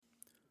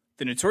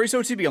The Notorious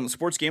OTB on the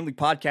Sports Gambling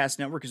Podcast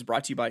Network is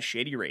brought to you by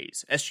Shady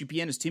Rays.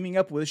 SGPN is teaming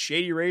up with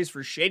Shady Rays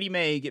for Shady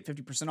May. Get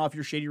 50% off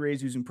your Shady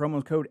Rays using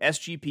promo code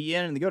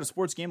SGPN, and then go to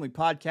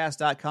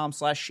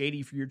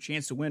sportsgamblingpodcast.com/shady for your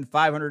chance to win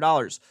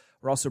 $500.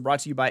 We're also brought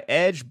to you by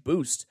Edge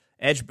Boost.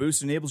 Edge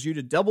Boost enables you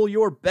to double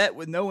your bet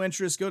with no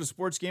interest. Go to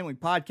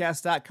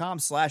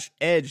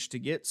sportsgamblingpodcast.com/edge to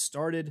get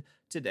started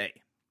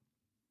today.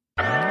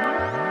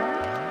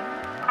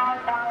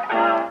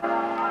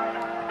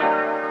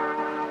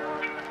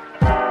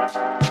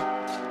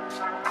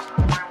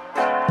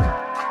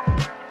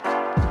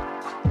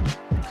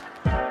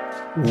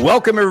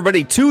 Welcome,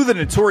 everybody, to the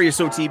Notorious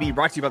OTB,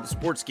 brought to you by the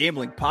Sports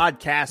Gambling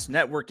Podcast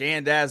Network.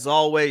 And as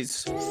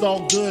always, it's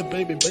all good,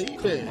 baby.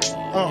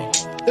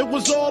 It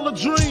was all a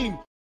dream.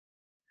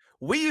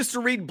 We used to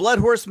read Blood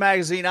Horse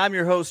Magazine. I'm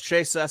your host,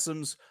 Chase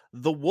Sessoms,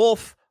 the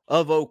Wolf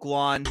of Oak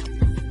Lawn.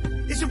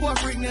 It's your boy,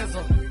 Preakness.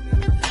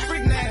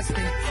 Freak Nasty.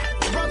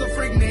 Brother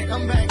Preakness.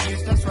 I'm back,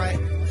 bitch. That's right.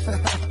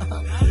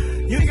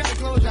 You ain't got to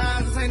close your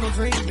eyes. This ain't no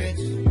dream,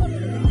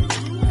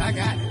 bitch. I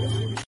got it.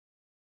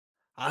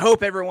 I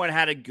hope everyone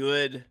had a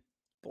good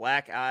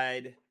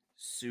Black-Eyed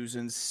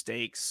Susan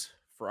Stakes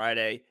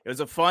Friday. It was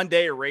a fun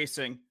day of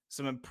racing.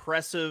 Some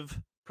impressive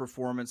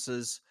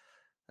performances.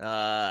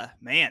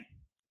 Man,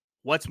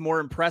 what's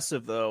more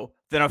impressive, though,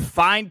 than a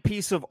fine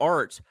piece of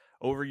art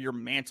over your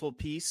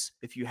mantelpiece,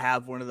 if you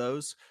have one of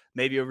those,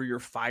 maybe over your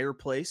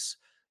fireplace,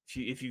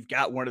 if you've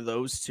got one of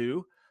those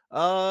too,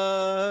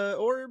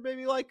 or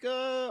maybe like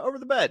over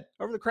the bed,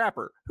 over the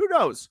crapper. Who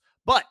knows?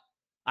 But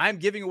I'm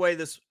giving away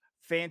this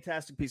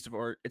fantastic piece of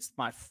art. It's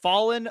my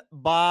Fallen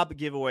Bob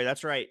giveaway.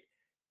 That's right.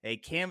 A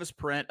canvas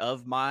print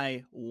of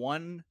my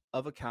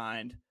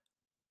one-of-a-kind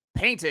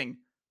painting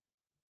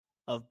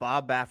of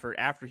Bob Baffert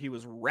after he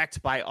was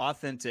wrecked by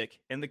Authentic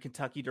in the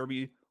Kentucky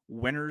Derby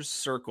winner's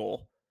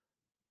circle.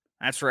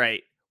 That's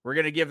right. We're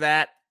going to give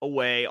that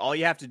away. All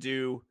you have to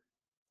do,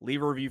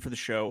 leave a review for the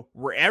show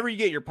wherever you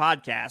get your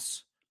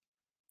podcasts,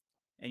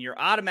 and you're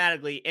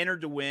automatically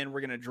entered to win.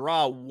 We're going to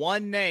draw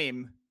one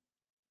name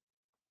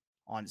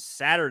on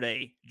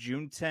Saturday,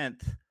 June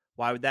 10th.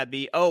 Why would that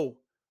be? Oh,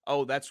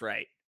 that's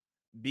right.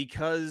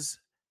 Because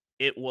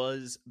it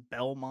was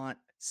Belmont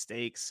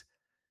Stakes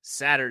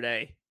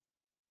Saturday.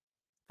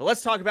 But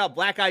let's talk about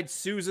Black-Eyed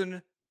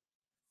Susan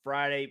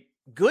Friday.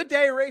 Good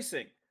day of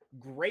racing.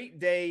 Great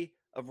day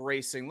of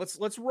racing.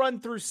 Let's run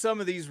through some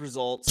of these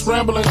results.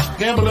 Scrambling,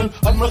 gambling,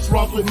 I must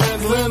rock with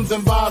mandolins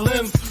and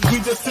violins. We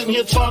just sitting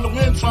here trying to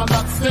win, trying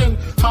not to sin.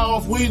 High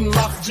off weed and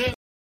lots of gin.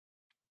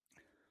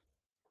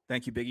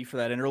 Thank you, Biggie, for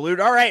that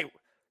interlude. All right,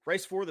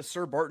 race 4, the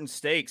Sir Barton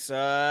Stakes.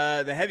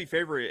 The heavy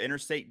favorite,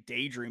 Interstate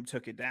Daydream,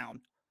 took it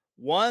down.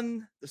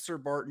 Won the Sir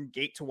Barton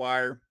gate to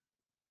wire,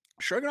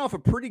 shrugging off a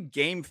pretty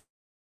game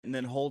and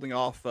then holding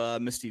off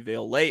Misty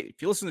Vale late.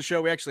 If you listen to the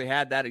show, we actually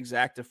had that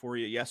exacta for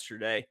you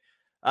yesterday.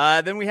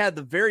 Then we had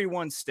the Very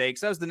One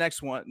Stakes. That was the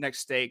next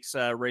stakes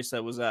race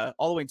that was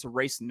all the way to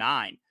race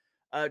 9.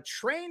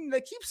 Train, they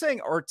keep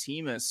saying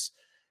Artemis,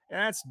 and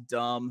that's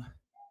dumb.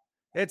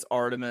 It's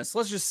Artemis.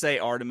 Let's just say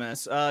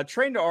Artemis.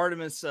 Train to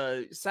Artemis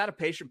sat a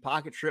patient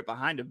pocket trip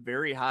behind a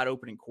very hot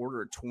opening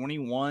quarter at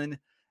 21-7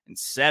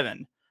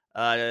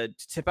 to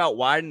tip out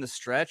wide in the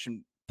stretch,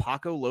 and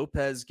Paco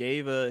Lopez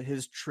gave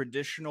his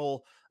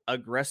traditional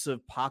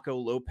aggressive Paco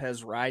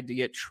Lopez ride to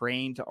get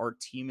Train to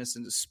Artemis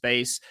into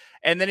space,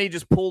 and then he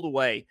just pulled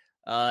away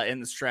in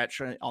the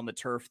stretch on the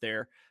turf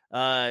there.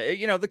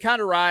 The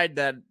kind of ride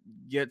that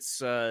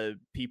gets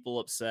people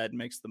upset,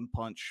 makes them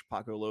punch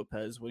Paco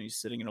Lopez when he's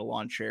sitting in a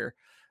lawn chair.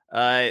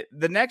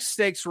 The next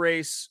stakes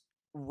race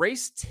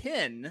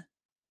 10,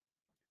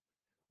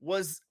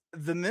 was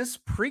the Miss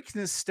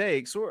Preakness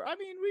Stakes, or I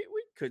mean, we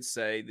could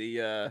say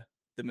the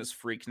Miss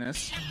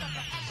Freakness.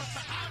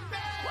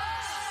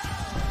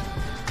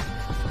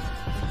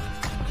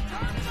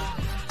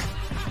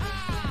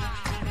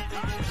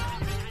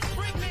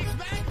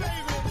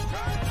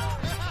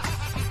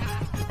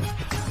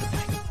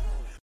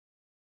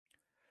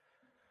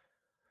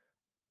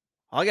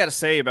 All I got to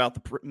say about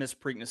the Miss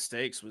Preakness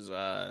Stakes was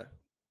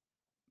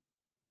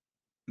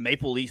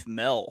Maple Leaf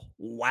Mel.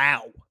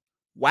 Wow.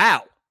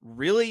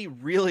 Really,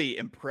 really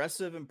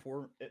impressive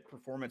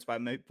performance by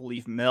Maple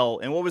Leaf Mel.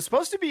 And what was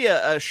supposed to be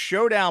a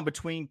showdown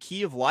between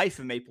Key of Life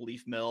and Maple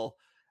Leaf Mel,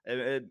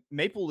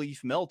 Maple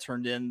Leaf Mel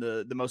turned in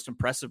the most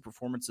impressive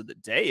performance of the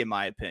day, in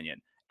my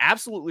opinion.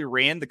 Absolutely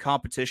ran the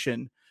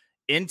competition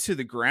into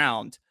the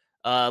ground.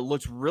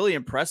 Looked really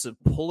impressive,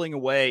 pulling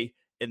away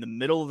in the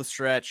middle of the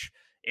stretch.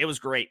 It was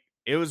great.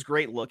 It was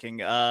great looking.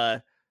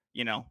 Say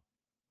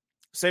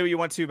what you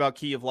want to about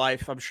Key of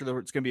Life. I'm sure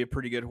it's going to be a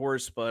pretty good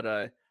horse, but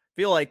I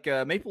feel like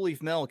Maple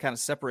Leaf Mel kind of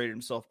separated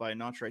himself by a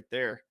notch right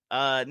there.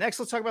 Next,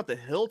 let's talk about the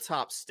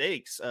Hilltop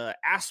Stakes.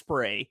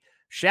 Asprey.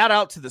 Shout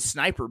out to the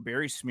sniper,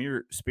 Barry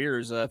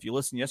Spears. If you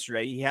listened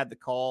yesterday, he had the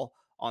call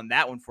on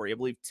that one for you. I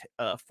believe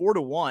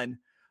 4-1.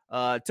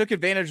 Took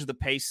advantage of the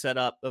pace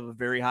setup of a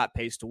very hot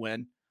pace to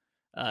win.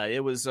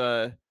 It was,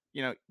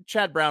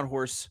 Chad Brown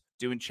horse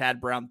doing Chad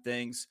Brown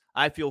things.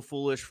 I feel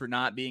foolish for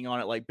not being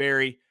on it like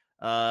Barry.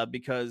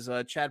 because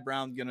Chad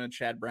Brown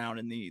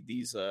in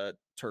these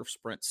turf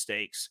sprint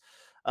stakes.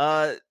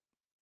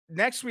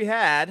 Next we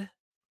had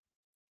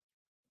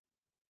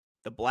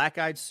the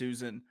Black-Eyed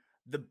Susan,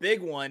 the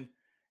big one.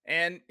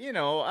 And,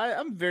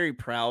 I'm very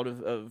proud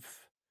of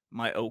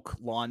my Oak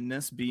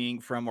Lawnness being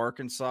from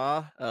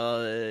Arkansas,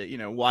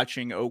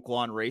 watching Oak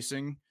Lawn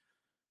racing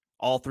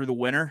all through the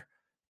winter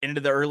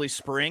into the early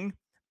spring.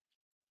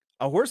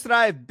 A horse that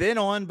I've been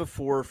on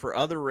before for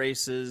other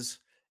races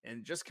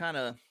and just kind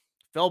of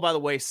fell by the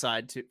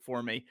wayside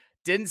for me.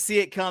 Didn't see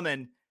it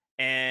coming.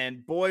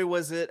 And boy,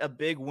 was it a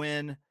big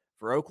win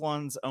for Oak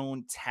Lawn's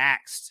own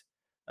Taxed.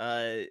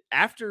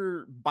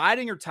 After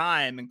biding her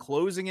time and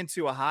closing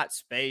into a hot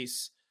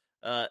space,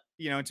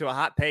 into a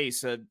hot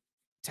pace,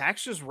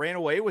 Tax just ran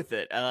away with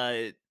it.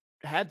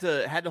 Had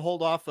to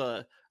hold off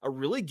a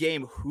really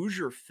game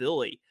Hoosier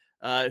filly,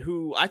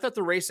 who I thought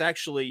the race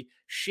actually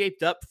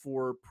shaped up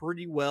for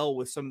pretty well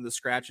with some of the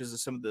scratches and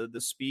some of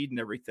the speed and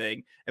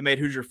everything, and made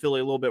Hoosier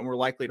filly a little bit more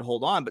likely to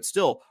hold on, but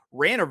still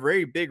ran a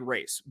very big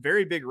race.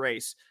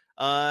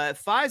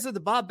 FISA, the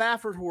Bob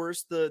Baffert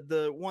horse,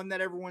 the one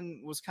that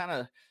everyone was kind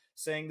of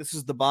saying this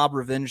is the Bob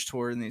Revenge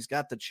Tour, and he's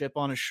got the chip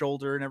on his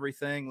shoulder and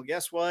everything. Well,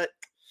 guess what?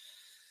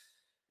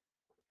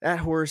 That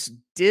horse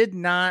did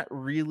not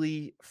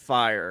really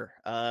fire.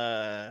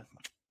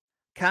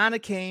 Kind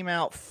of came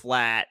out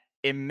flat.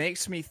 It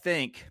makes me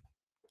think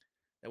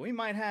that we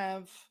might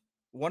have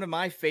one of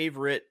my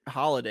favorite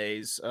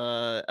holidays,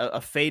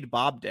 a Fade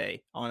Bob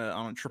Day on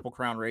a Triple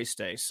Crown race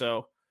day.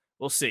 So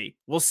we'll see.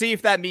 We'll see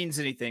if that means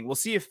anything. We'll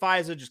see if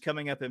FISA just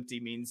coming up empty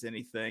means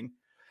anything.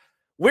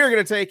 We're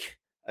going to take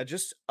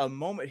just a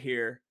moment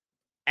here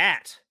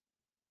at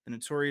the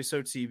Notorious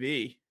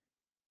OTB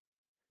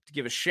to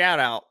give a shout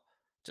out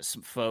to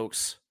some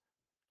folks.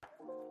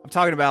 I'm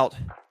talking about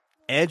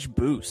Edge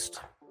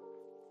Boost.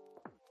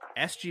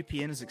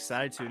 SGPN is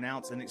excited to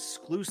announce an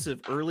exclusive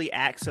early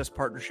access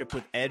partnership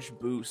with Edge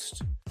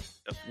Boost,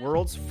 the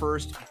world's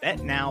first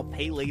Bet Now,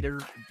 Pay Later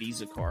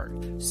Visa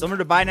card. Similar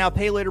to Buy Now,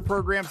 Pay Later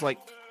programs like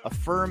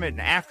Affirm and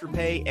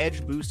Afterpay,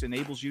 Edge Boost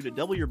enables you to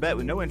double your bet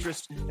with no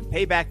interest and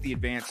pay back the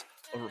advance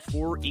over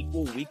 4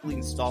 equal weekly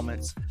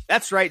installments.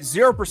 That's right,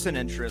 0%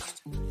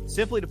 interest.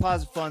 Simply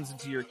deposit funds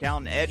into your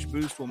account, and Edge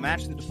Boost will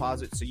match the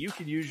deposit so you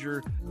can use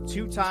your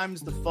 2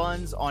 times the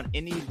funds on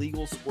any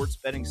legal sports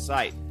betting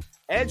site.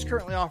 Edge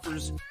currently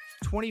offers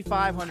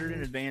 $2,500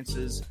 in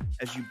advances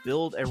as you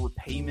build a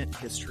repayment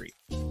history.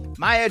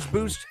 My Edge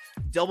Boost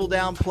double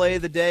down play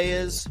of the day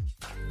is,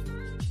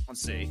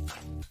 let's see,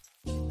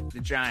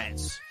 the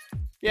Giants.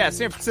 Yeah,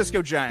 San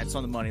Francisco Giants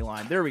on the money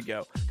line. There we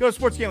go. Go to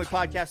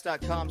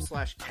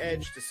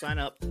sportsgamblingpodcast.com/edge to sign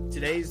up.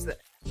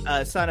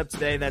 Sign up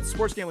today. That's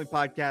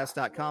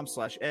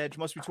sportsgamblingpodcast.com/edge.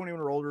 Must be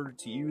 21 or older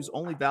to use.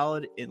 Only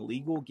valid in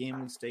legal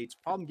gambling states.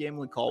 Problem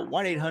gambling, call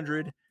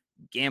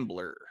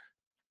 1-800-GAMBLER.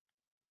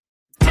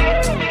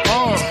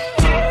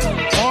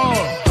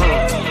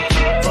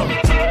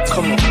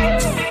 Come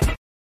on.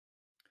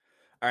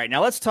 All right,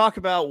 now let's talk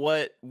about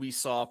what we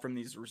saw from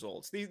these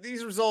results.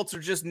 These results are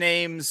just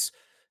names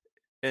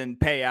and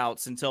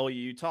payouts until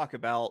you talk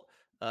about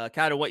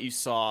kind of what you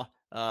saw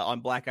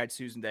on Black-Eyed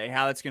Susan Day,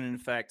 how that's going to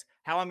affect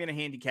how I'm going to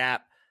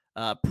handicap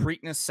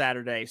Preakness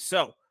Saturday.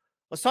 So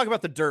let's talk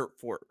about the dirt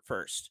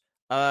first.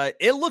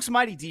 It looks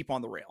mighty deep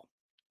on the rail.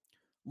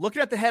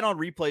 Looking at the head-on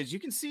replays, you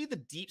can see the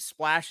deep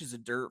splashes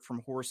of dirt from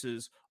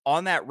horses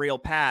on that rail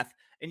path,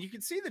 and you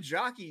can see the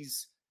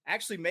jockeys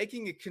actually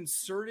making a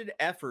concerted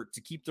effort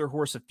to keep their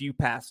horse a few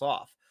paths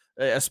off,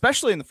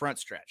 especially in the front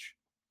stretch.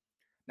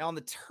 Now, on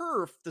the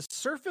turf, the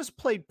surface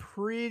played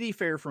pretty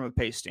fair from a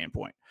pace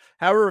standpoint.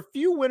 However, a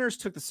few winners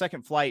took the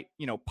second flight,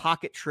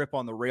 pocket trip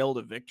on the rail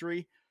to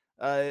victory,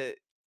 or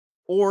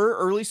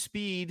early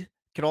speed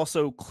could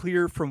also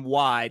clear from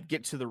wide,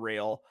 get to the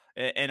rail,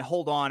 and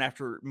hold on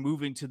after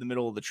moving to the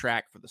middle of the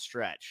track for the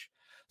stretch.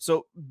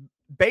 So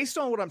based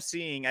on what I'm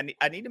seeing,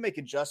 I need to make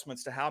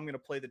adjustments to how I'm going to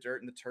play the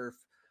dirt and the turf.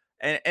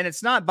 And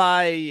it's not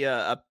by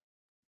a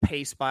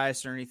pace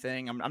bias or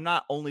anything. I'm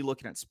not only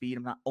looking at speed.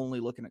 I'm not only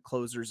looking at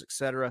closers,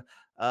 etc.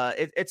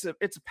 It's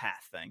a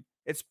path thing.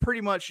 It's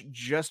pretty much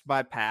just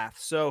by path.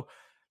 So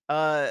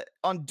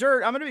on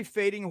dirt, I'm going to be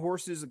fading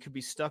horses that could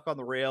be stuck on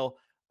the rail,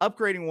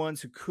 upgrading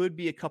ones who could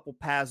be a couple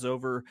paths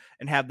over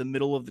and have the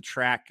middle of the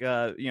track,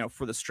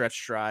 for the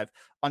stretch drive.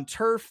 On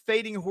turf,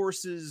 fading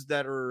horses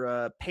that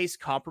are pace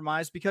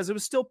compromised because it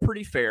was still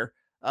pretty fair.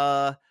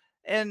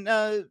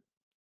 And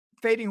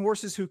fading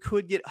horses who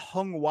could get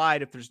hung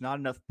wide if there's not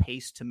enough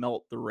pace to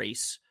melt the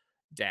race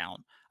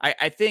down.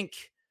 I think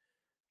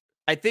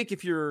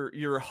if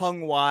you're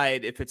hung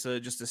wide, if it's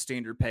just a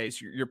standard pace,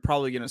 you're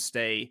probably going to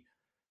stay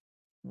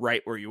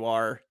right where you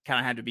are. Kind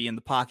of had to be in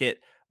the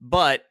pocket,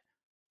 but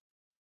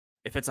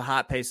if it's a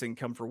hot pace, they can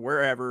come from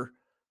wherever.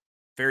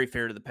 Very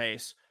fair to the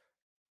pace.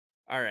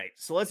 All right,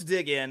 so let's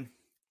dig in.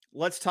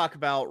 Let's talk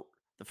about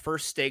the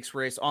first stakes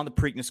race on the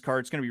Preakness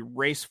card. It's going to be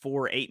race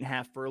 4,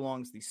 8.5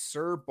 furlongs, the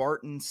Sir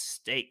Barton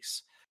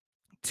Stakes.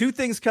 Two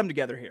things come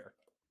together here.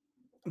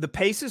 The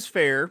pace is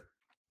fair,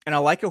 and I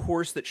like a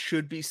horse that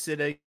should be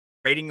sitting,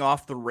 rating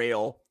off the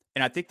rail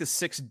And I think the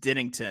 6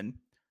 Dennington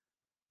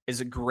is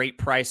a great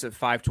price at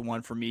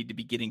 5-1 for me to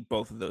be getting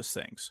both of those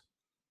things.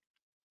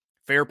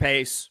 Fair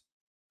pace.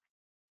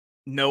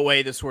 No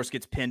way this horse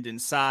gets pinned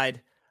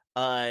inside.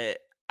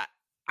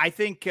 I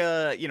think,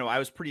 I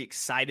was pretty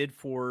excited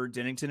for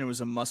Dennington. It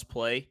was a must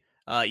play,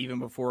 even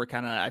before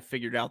I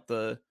figured out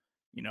the,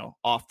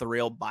 off the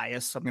rail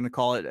bias. I'm going to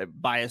call it a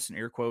bias in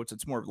air quotes.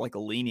 It's more of like a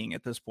leaning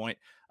at this point,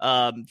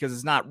 because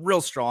it's not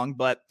real strong,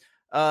 but,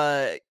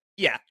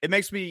 yeah, it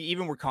makes me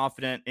even more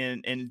confident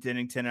in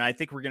Dennington. And I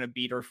think we're going to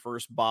beat our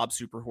first Bob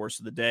Super Horse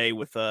of the day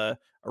with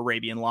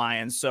Arabian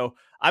Lions. So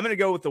I'm going to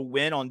go with the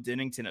win on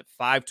Dennington at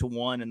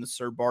 5-1 in the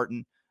Sir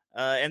Barton.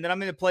 And then I'm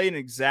going to play an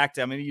exact.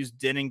 I'm going to use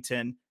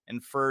Dennington in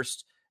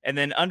first. And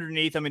then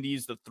underneath, I'm going to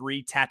use the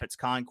 3 Tappett's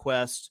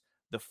Conquest,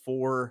 the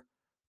 4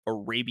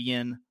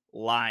 Arabian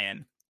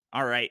Lion.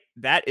 All right.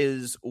 That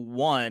is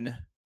 1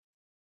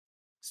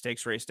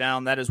 stakes race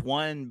down. That is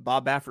 1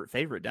 Bob Baffert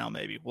favorite down,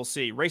 maybe. We'll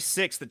see. Race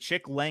 6, the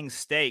Chick Lang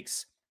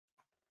Stakes.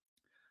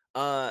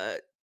 A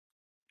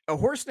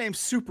horse named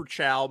Super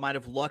Chow might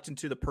have lucked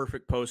into the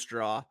perfect post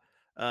draw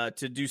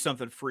to do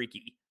something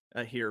freaky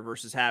here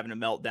versus having a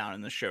meltdown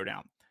in the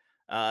showdown.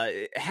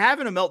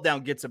 Having a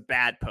meltdown gets a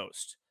bad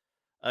post.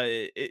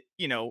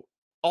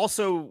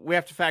 Also, we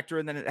have to factor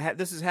in that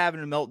this is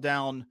having a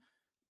meltdown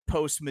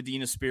post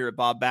Medina Spirit,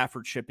 Bob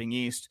Baffert shipping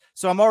east.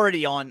 So I'm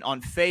already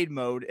on fade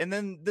mode. And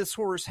then this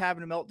horse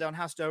having a meltdown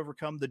has to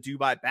overcome the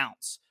Dubai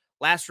bounce.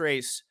 Last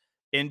race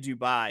in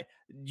Dubai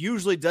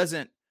usually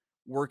doesn't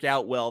work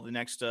out well the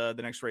next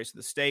race of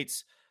the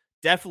States.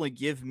 Definitely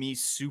give me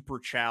Super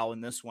Chow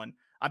in this one.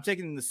 I'm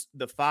taking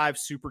the 5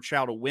 Super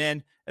Chow to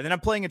win. And then I'm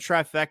playing a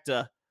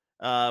trifecta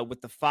with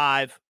the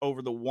 5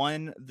 over the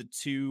 1, the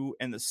 2,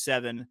 and the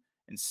 7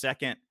 in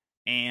second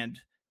and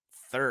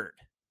third.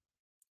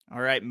 All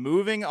right,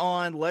 moving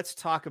on. Let's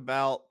talk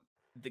about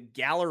the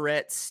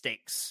Gallaret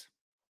Stakes.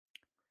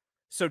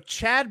 So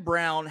Chad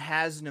Brown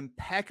has an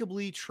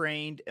impeccably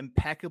trained,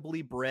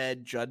 impeccably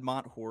bred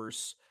Juddmonte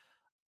horse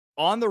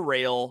on the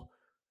rail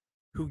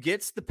who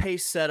gets the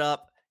pace set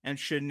up and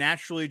should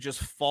naturally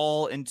just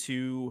fall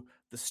into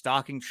the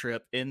stalking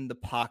trip in the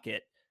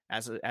pocket,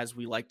 as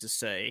we like to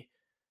say.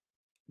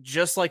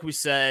 Just like we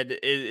said,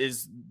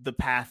 is the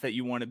path that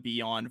you want to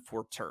be on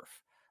for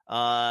turf.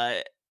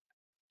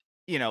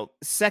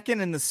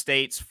 Second in the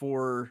States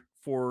for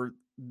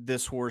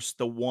this horse,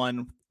 the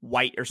 1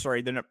 white, or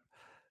sorry, the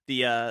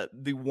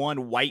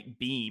 1 white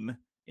beam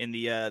in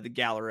the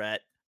Gallaret.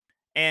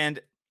 And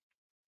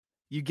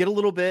you get a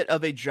little bit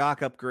of a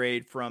jock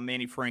upgrade from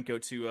Manny Franco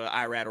to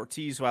Irad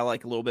Ortiz, who I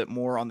like a little bit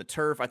more on the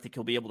turf. I think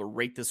he'll be able to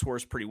rate this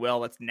horse pretty well.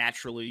 That's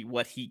naturally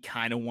what he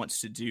kind of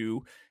wants to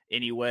do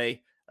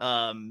anyway.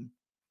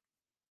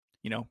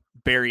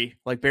 Barry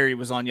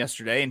was on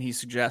yesterday, and he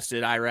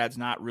suggested Irad's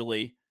not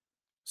really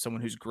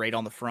someone who's great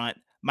on the front.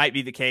 Might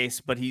be the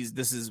case, but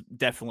this is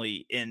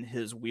definitely in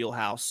his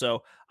wheelhouse.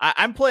 So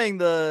I'm playing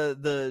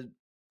the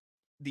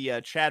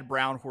Chad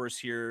Brown horse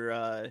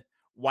here,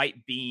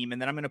 White Beam,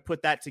 and then I'm going to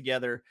put that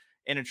together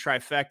in a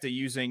trifecta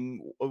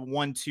using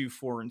 1, 2,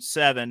 4, and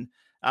 7.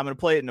 I'm going to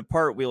play it in a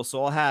part wheel,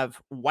 so I'll have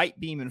White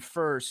Beam in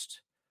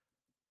first.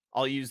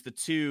 I'll use the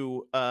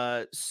 2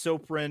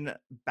 Sopran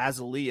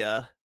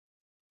Basilia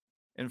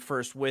in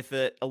first with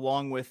it,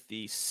 along with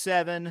the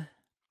 7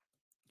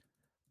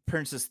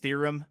 Princess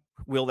Theorem.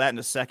 Wheel that in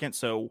a second.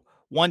 So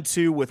 1,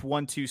 2 with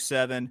 1, 2,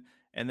 7,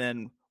 and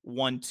then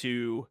 1,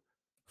 2,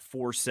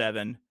 4,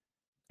 7.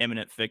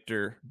 Eminent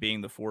Victor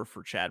being the 4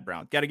 for Chad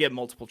Brown. Got to get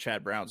multiple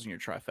Chad Browns in your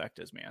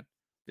trifectas, man.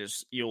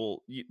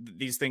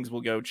 These things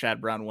will go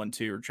Chad Brown 1,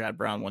 2 or Chad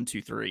Brown 1,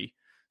 2, 3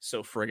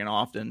 so friggin'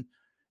 often.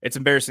 It's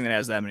embarrassing that it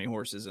has that many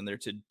horses in there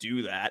to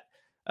do that.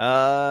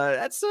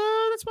 That's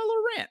my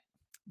little rant.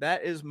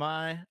 That is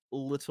my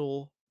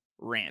little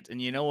rant.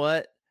 And you know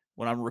what?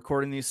 When I'm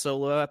recording these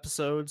solo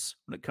episodes,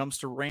 when it comes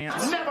to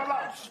rants, Never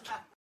lost.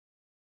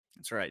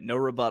 That's right. No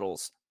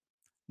rebuttals.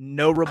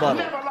 No rebuttal.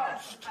 Never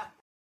lost.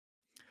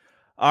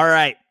 All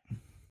right.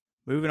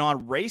 Moving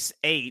on. Race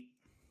 8.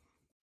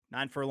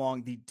 9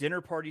 furlong. The Dinner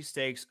Party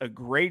Stakes. A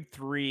grade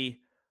 3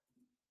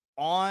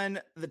 on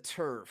the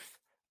turf.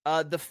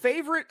 The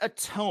favorite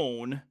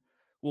Atone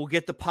will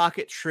get the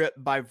pocket trip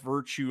by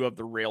virtue of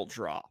the rail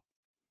draw.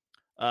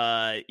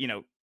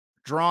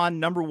 Drawn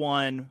number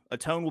 1,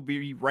 Atone will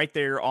be right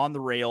there on the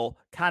rail,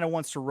 kind of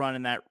wants to run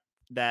in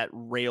that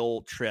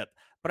rail trip.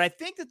 But I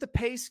think that the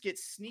pace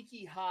gets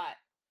sneaky hot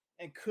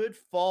and could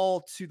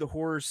fall to the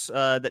horse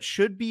that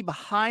should be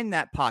behind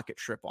that pocket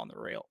trip on the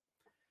rail.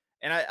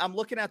 And I'm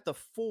looking at the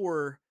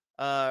 4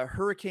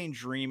 Hurricane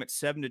Dream at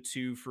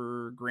 7-2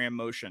 for Grand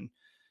Motion.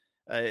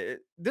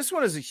 This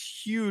one is a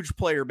huge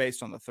player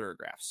based on the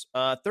Thoroughgraphs.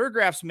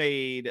 Thoroughgraphs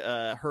made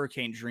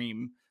Hurricane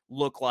Dream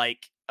look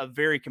like a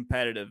very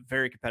competitive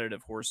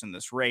horse in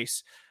this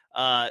race.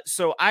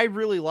 So I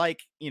really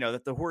like,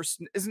 that the horse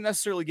isn't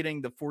necessarily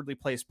getting the forwardly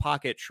placed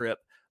pocket trip,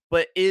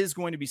 but is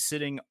going to be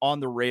sitting on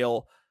the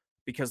rail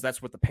because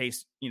that's what the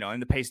pace,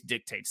 and the pace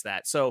dictates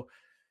that. So,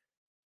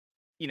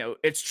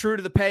 it's true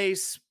to the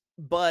pace,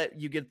 but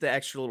you get the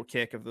extra little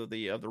kick of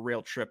the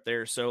rail trip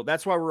there. So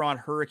that's why we're on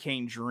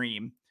Hurricane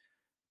Dream.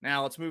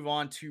 Now let's move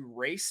on to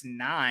race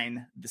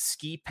 9, the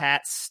Ski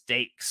Pat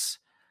Stakes.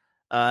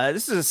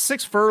 This is a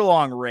 6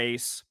 furlong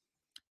race.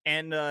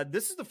 And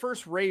this is the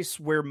first race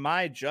where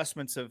my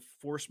adjustments have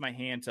forced my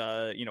hand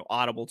to,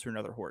 audible to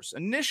another horse.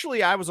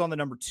 Initially, I was on the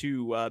number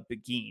 2,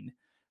 Beguine.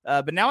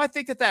 But now I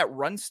think that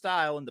run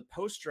style and the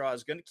post draw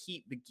is going to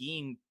keep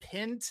Beguine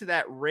pinned to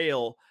that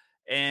rail,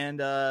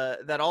 and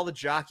that all the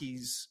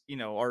jockeys,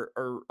 are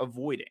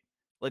avoiding.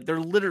 Like,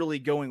 they're literally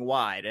going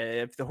wide.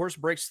 If the horse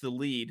breaks to the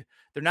lead,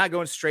 they're not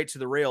going straight to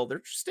the rail.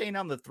 They're staying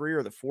on the 3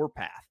 or the 4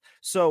 path.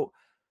 So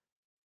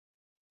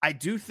I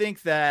do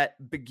think that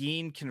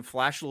Beguine can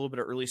flash a little bit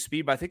of early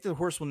speed, but I think the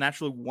horse will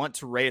naturally want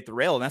to ray at the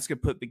rail, and that's going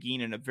to put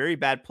Beguine in a very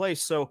bad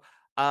place. So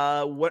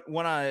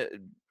when I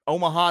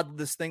Omaha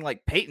this thing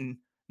like Peyton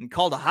and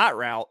called a hot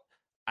route,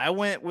 I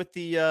went with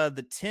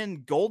the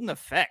 10 Golden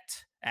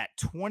Effect at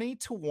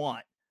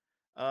 20-1.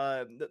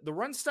 The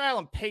run style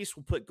and pace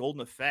will put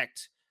Golden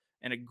Effect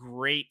in a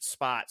great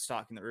spot,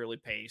 stalking the early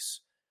pace,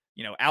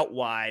 out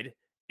wide,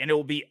 and it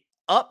will be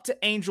up to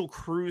Angel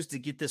Cruz to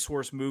get this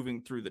horse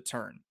moving through the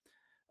turn.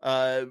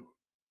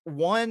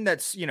 One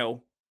that's,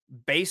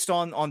 based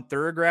on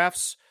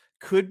thoroughgraphs,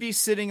 could be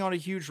sitting on a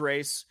huge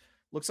race.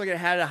 Looks like it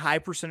had a high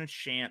percentage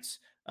chance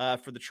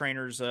for the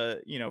trainers,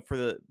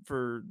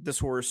 for this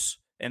horse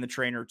and the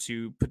trainer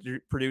to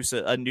produce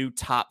a new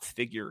top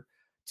figure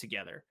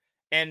together.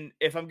 And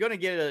if I'm going to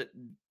get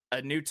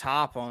a new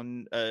top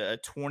on a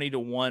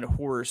 20-1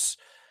 horse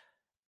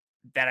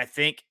that I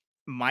think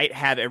might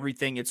have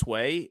everything its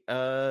way,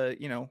 as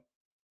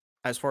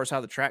far as how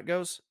the track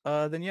goes,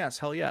 then yes,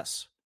 hell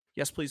yes.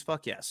 Yes, please,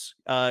 fuck yes.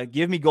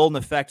 Give me Golden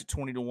Effect at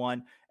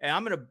 20-1. And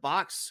I'm going to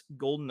box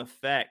Golden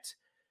Effect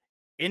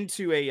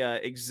into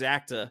a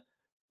exacta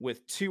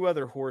with 2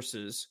 other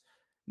horses.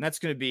 And that's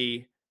going to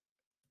be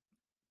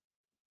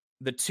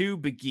the 2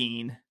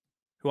 Beguine,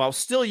 who I'll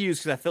still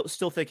use because I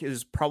still think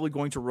is probably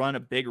going to run a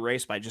big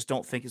race, but I just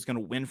don't think is going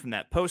to win from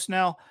that post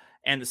now.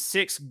 And the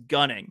 6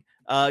 Gunning.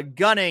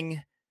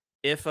 Gunning,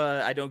 if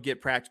I don't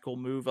get practical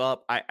move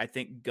up, I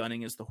think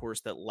Gunning is the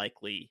horse that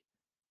likely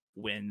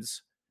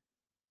wins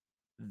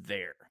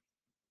there.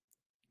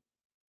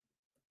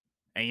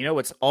 And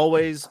it's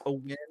always a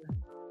win.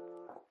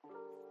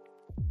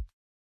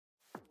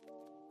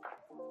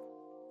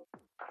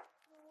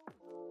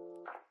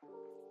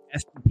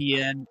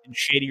 SGPN and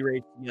Shady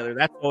Rays together.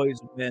 That's always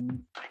a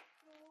win.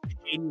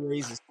 Shady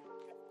Rays is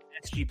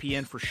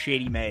SGPN for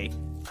Shady May.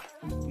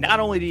 Not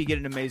only do you get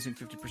an amazing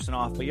 50%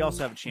 off, but you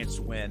also have a chance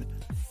to win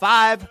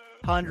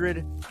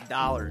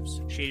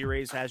 $500. Shady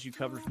Rays has you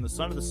covered from the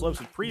sun to the slopes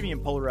with premium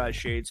polarized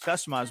shades,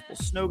 customizable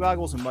snow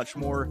goggles, and much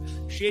more.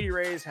 Shady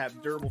Rays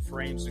have durable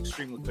frames and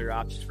extremely clear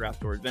options for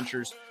outdoor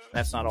adventures.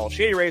 That's not all.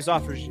 Shady Rays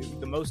offers you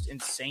the most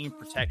insane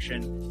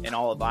protection in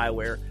all of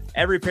eyewear.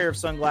 Every pair of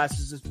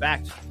sunglasses is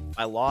backed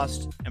by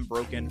lost and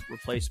broken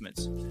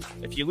replacements.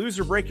 If you lose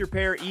or break your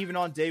pair, even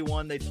on day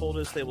 1, they told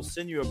us they will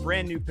send you a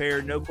brand new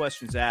pair, no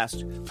questions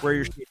asked. Wear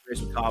your Shady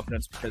Rays with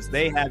confidence because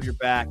they have your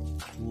back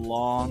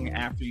long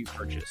after you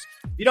purchase.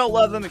 If you don't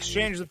love them,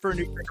 exchange them for a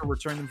new pair or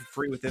return them for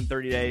free within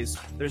 30 days.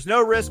 There's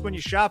no risk when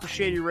you shop at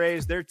Shady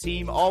Rays. Their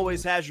team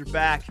always has your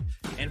back.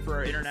 And for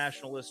our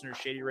international listeners,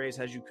 Shady Rays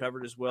has you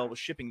covered as well with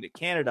shipping to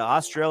Canada,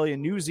 Australia,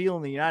 New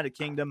Zealand, the United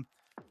Kingdom.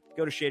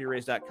 Go to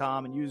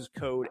shadyrays.com and use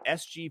code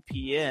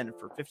SGPN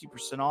for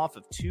 50% off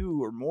of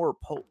 2 or more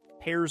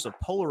pairs of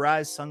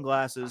polarized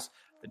sunglasses.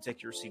 Then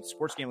take your receipt to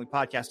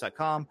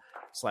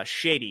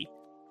sportsgamblingpodcast.com/shady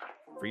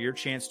for your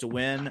chance to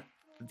win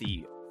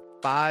the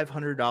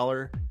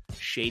 $500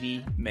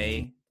 Shady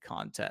May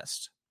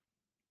contest.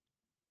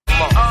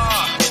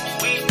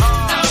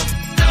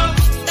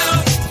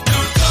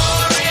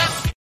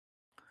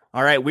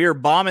 All right, we are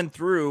bombing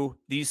through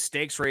these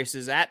stakes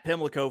races at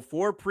Pimlico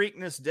for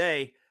Preakness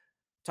Day,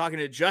 talking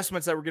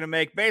adjustments that we're going to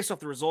make based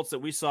off the results that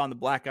we saw in the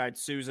Black-Eyed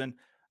Susan.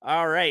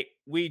 All right,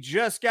 we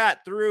just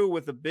got through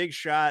with a big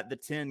shot, the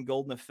 10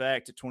 Golden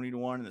Effect at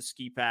 20-1 in the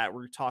Ski Pat.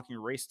 We're talking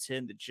race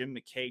 10, the Jim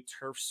McKay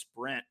Turf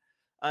Sprint.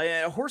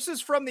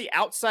 Horses from the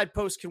outside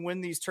post can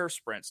win these turf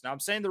sprints. Now, I'm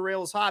saying the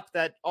rail is hot, but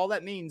that all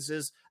that means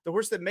is the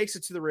horse that makes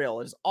it to the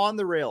rail is on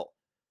the rail.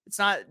 It's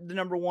not the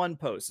number 1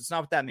 post. It's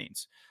not what that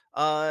means.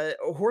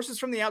 Horses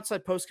from the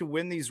outside post can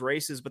win these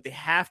races, but they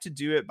have to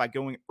do it by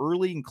going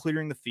early and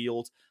clearing the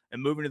field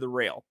and moving to the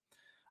rail.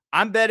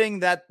 I'm betting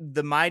that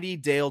the mighty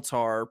Dale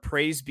Tar,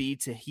 praise be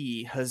to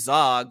he,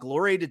 huzzah,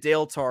 glory to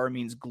Dale Tar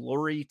means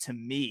glory to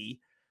me,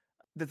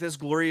 that this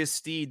glorious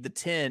steed, the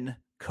 10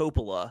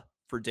 Coppola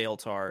for Dale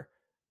Tar,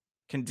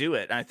 can do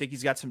it. And I think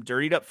he's got some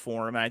dirtied up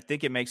form, and I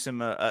think it makes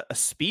him a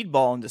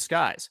speedball in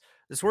disguise.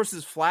 This horse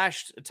has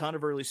flashed a ton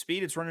of early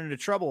speed. It's run into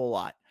trouble a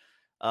lot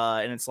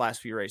in its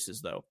last few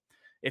races, though.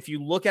 If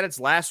you look at its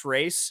last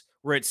race,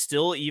 where it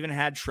still even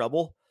had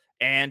trouble,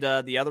 and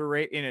the other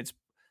race in its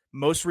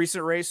most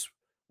recent race,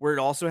 where it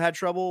also had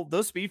trouble,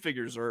 those speed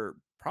figures are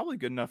probably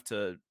good enough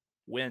to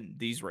win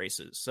these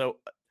races. So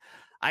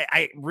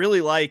I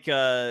really like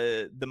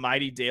the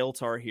Mighty Dale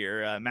Tar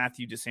here.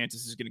 Matthew DeSantis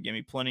is going to give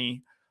me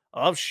plenty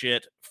of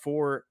shit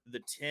for the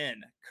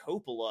 10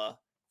 Coppola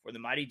for the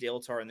Mighty Dale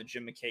Tar and the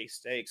Jim McKay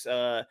Stakes.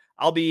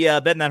 I'll be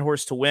betting that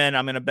horse to win.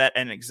 I'm going to bet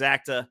an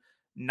exacta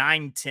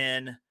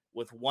 9-10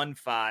 with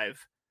 1-5,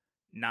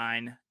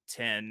 9-10.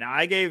 Now,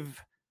 I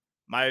gave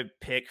my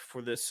pick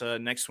for this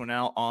next one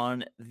out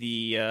on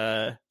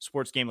the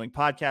Sports Gambling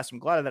Podcast. I'm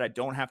glad that I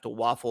don't have to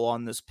waffle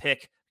on this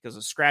pick because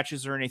of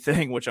scratches or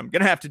anything, which I'm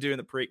going to have to do in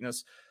the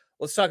Preakness.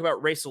 Let's talk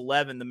about race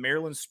 11, the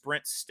Maryland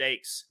Sprint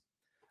Stakes.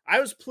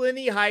 I was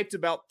plenty hyped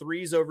about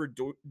threes over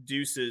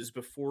deuces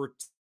before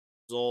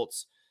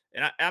results,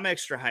 and I'm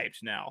extra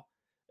hyped now.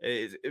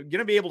 It's going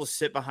to be able to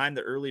sit behind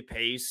the early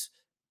pace,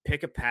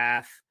 pick a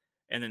path,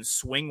 and then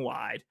swing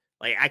wide.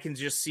 Like, I can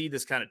just see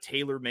this kind of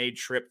tailor-made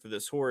trip for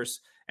this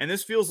horse, and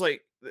this feels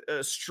like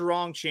a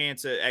strong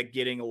chance at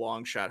getting a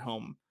long shot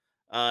home.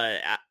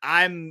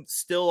 I'm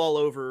still all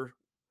over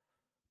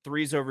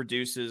threes over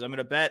deuces. I'm going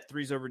to bet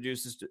threes over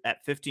deuces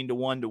at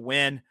 15-1 to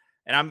win,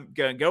 and I'm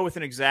going to go with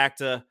an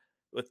exacta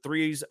with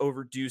threes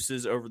over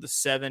deuces over the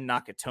 7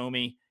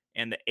 Nakatomi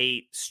and the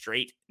 8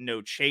 straight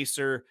no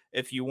chaser.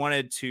 If you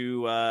wanted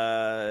to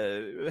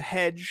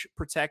hedge,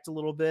 protect a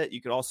little bit, you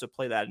could also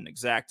play that in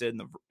exacta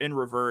in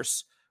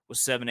reverse with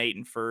 7-8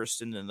 in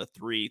first, and then the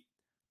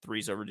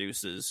threes over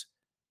deuces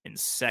in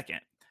second.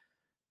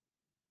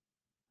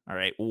 All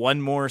right,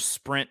 one more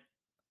sprint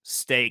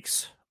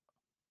stakes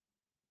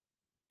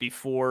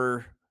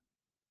before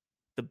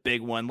the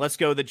big one. Let's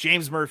go the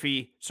James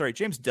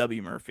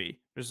W. Murphy.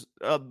 There's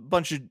a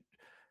bunch of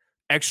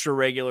extra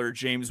regular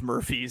James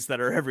Murphys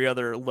that are every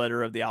other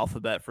letter of the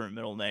alphabet for a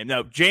middle name.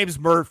 No, James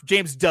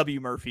W.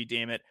 Murphy,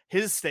 damn it.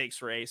 His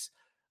stakes race.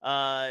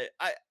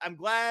 I'm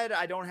glad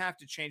I don't have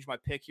to change my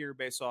pick here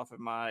based off of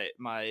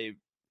my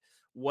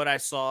what I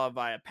saw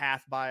via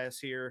path bias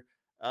here.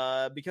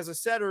 Because I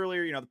said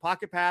earlier, the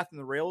pocket path and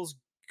the rail's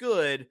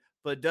good,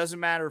 but it doesn't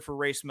matter if a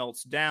race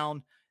melts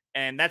down.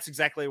 And that's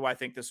exactly what I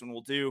think this one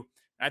will do.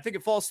 And I think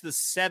it falls to the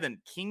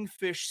 7,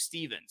 Kingfish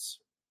Stevens.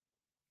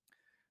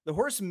 The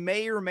horse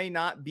may or may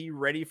not be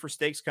ready for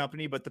stakes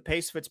company, but the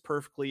pace fits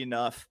perfectly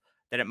enough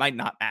that it might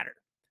not matter.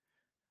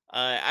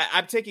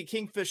 I'm taking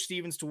Kingfish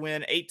Stevens to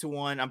win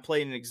 8-1. I'm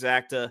playing an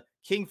exacta.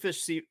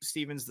 Kingfish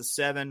Stevens, the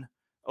 7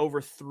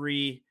 over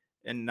 3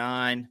 and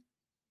 9.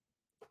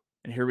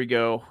 And here we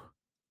go.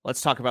 Let's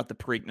talk about the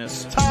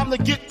Preakness. Time to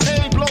get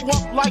paid, blow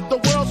up like the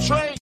world's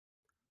trade.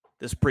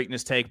 This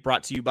Preakness take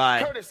brought to you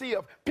by Courtesy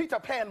of Peter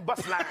Pan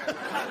Bus Line.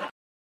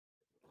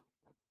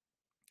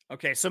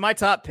 Okay, so my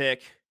top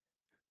pick,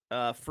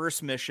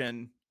 first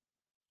mission,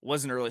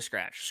 was an early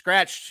scratch.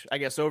 Scratched, I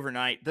guess,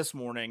 overnight this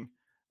morning,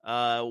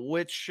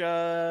 which,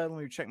 let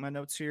me check my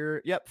notes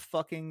here. Yep,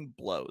 fucking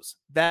blows.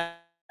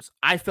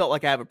 I felt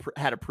like I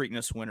had a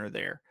Preakness winner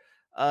there.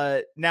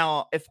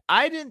 Now, if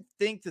I didn't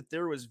think that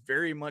there was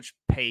very much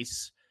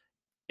pace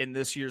in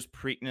this year's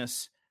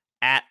Preakness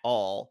at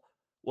all,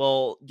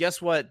 well,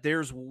 guess what?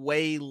 There's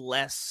way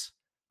less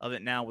of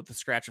it now with the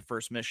scratch of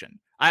first mission.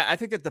 I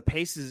think that the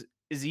pace is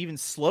even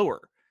slower,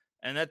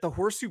 and that the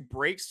horse who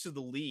breaks to the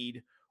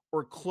lead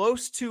or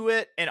close to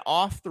it and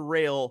off the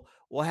rail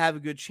will have a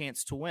good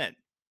chance to win.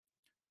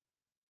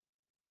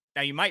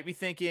 Now, you might be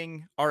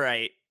thinking, all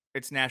right,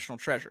 it's National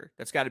Treasure.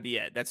 That's got to be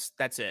it.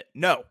 That's it.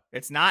 No,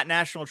 it's not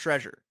National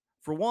Treasure.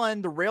 For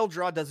one, the rail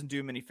draw doesn't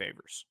do him any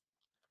favors.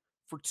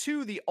 For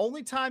two, the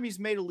only time he's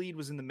made a lead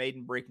was in the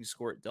maiden breaking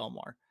score at Del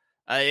Mar.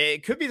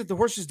 It could be that the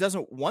horse just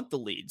doesn't want the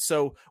lead.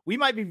 So we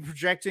might be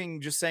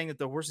projecting, just saying that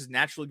the horse is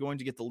naturally going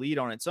to get the lead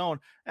on its own.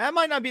 That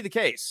might not be the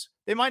case.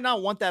 They might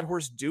not want that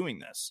horse doing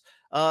this.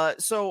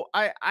 So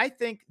I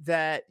think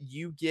that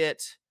you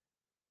get,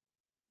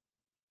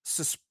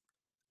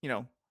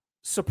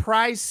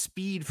 surprise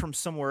speed from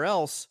somewhere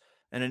else,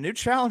 and a new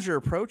challenger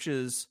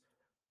approaches.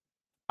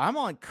 I'm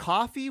on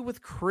Coffee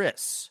with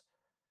Chris,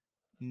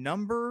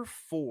 number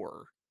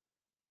 4, I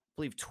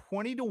believe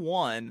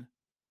 20-1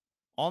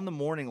 on the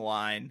morning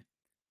line.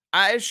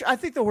 I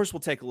think the horse will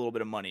take a little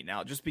bit of money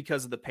now just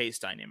because of the pace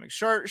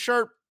dynamics.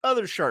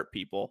 Other sharp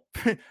people,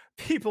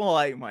 people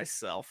like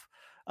myself,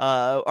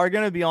 are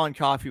going to be on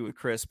Coffee with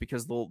Chris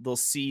because they'll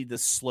see the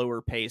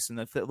slower pace and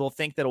they'll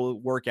think that it'll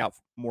work out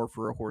more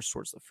for a horse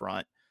towards the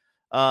front.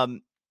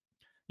 Coffee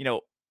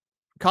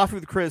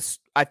with Chris,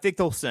 I think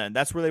they'll send.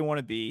 That's where they want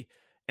to be.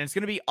 And it's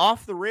going to be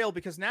off the rail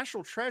because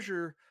National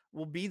Treasure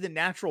will be the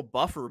natural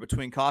buffer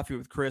between Coffee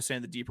with Chris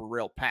and the deeper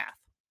rail path.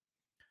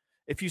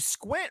 If you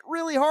squint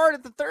really hard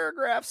at the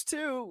thoroughgraphs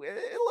too,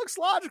 it looks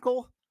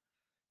logical.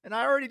 And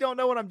I already don't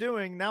know what I'm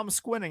doing. Now I'm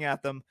squinting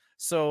at them.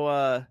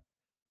 So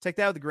take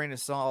that with a grain of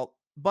salt.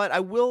 But I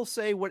will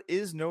say what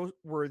is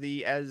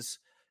noteworthy is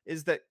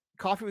that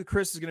Coffee with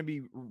Chris is going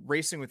to be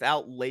racing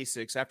without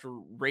Lasix after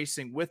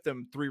racing with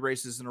them 3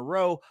 races in a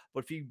row.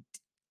 But if you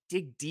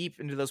dig deep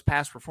into those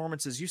past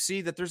performances, you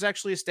see that there's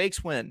actually a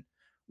stakes win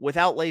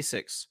without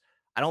Lasix.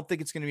 I don't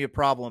think it's going to be a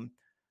problem.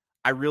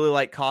 I really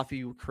like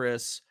Coffee with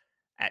Chris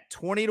at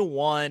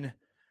 20-1.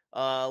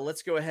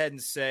 Let's go ahead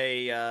and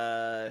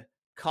say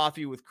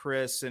Coffee with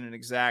Chris and an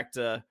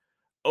exacta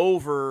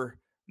over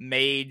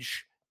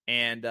Mage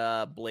and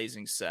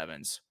Blazing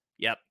Sevens.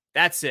 Yep,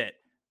 that's it.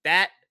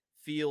 That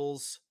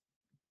feels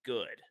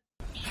good.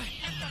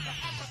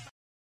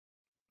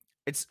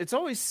 It's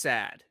always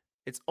sad.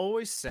 It's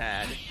always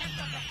sad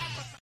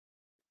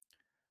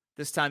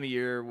this time of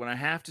year when I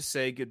have to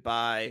say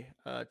goodbye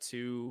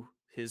to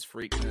his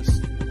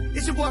Preakness.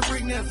 It's your boy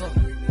Preakness.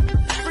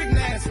 Freak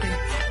nasty.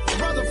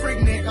 Brother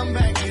Preakness, I'm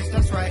back, bitch.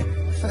 That's right.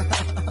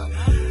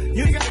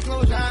 You ain't gotta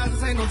close your eyes.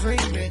 This ain't no dream,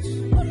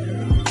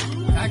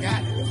 bitch. I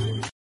got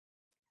it.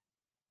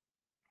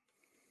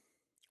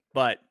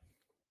 But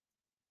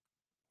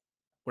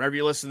whenever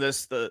you listen to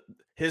this,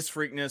 his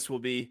Preakness will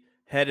be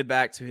headed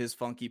back to his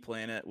funky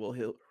planet.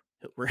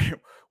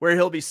 Where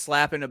he'll be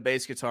slapping a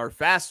bass guitar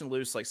fast and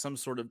loose like some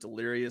sort of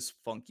delirious,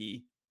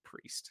 funky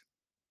priest.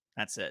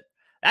 That's it.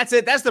 That's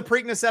it. That's the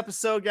Preakness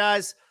episode,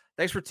 guys.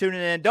 Thanks for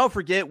tuning in. Don't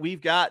forget,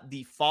 we've got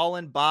the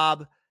Fallen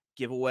Bob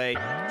giveaway.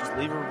 Just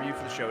leave a review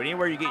for the show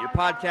anywhere you get your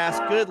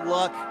podcast. Good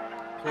luck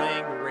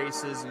playing the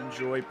races and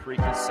enjoy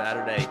Preakness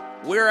Saturday.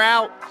 We're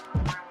out.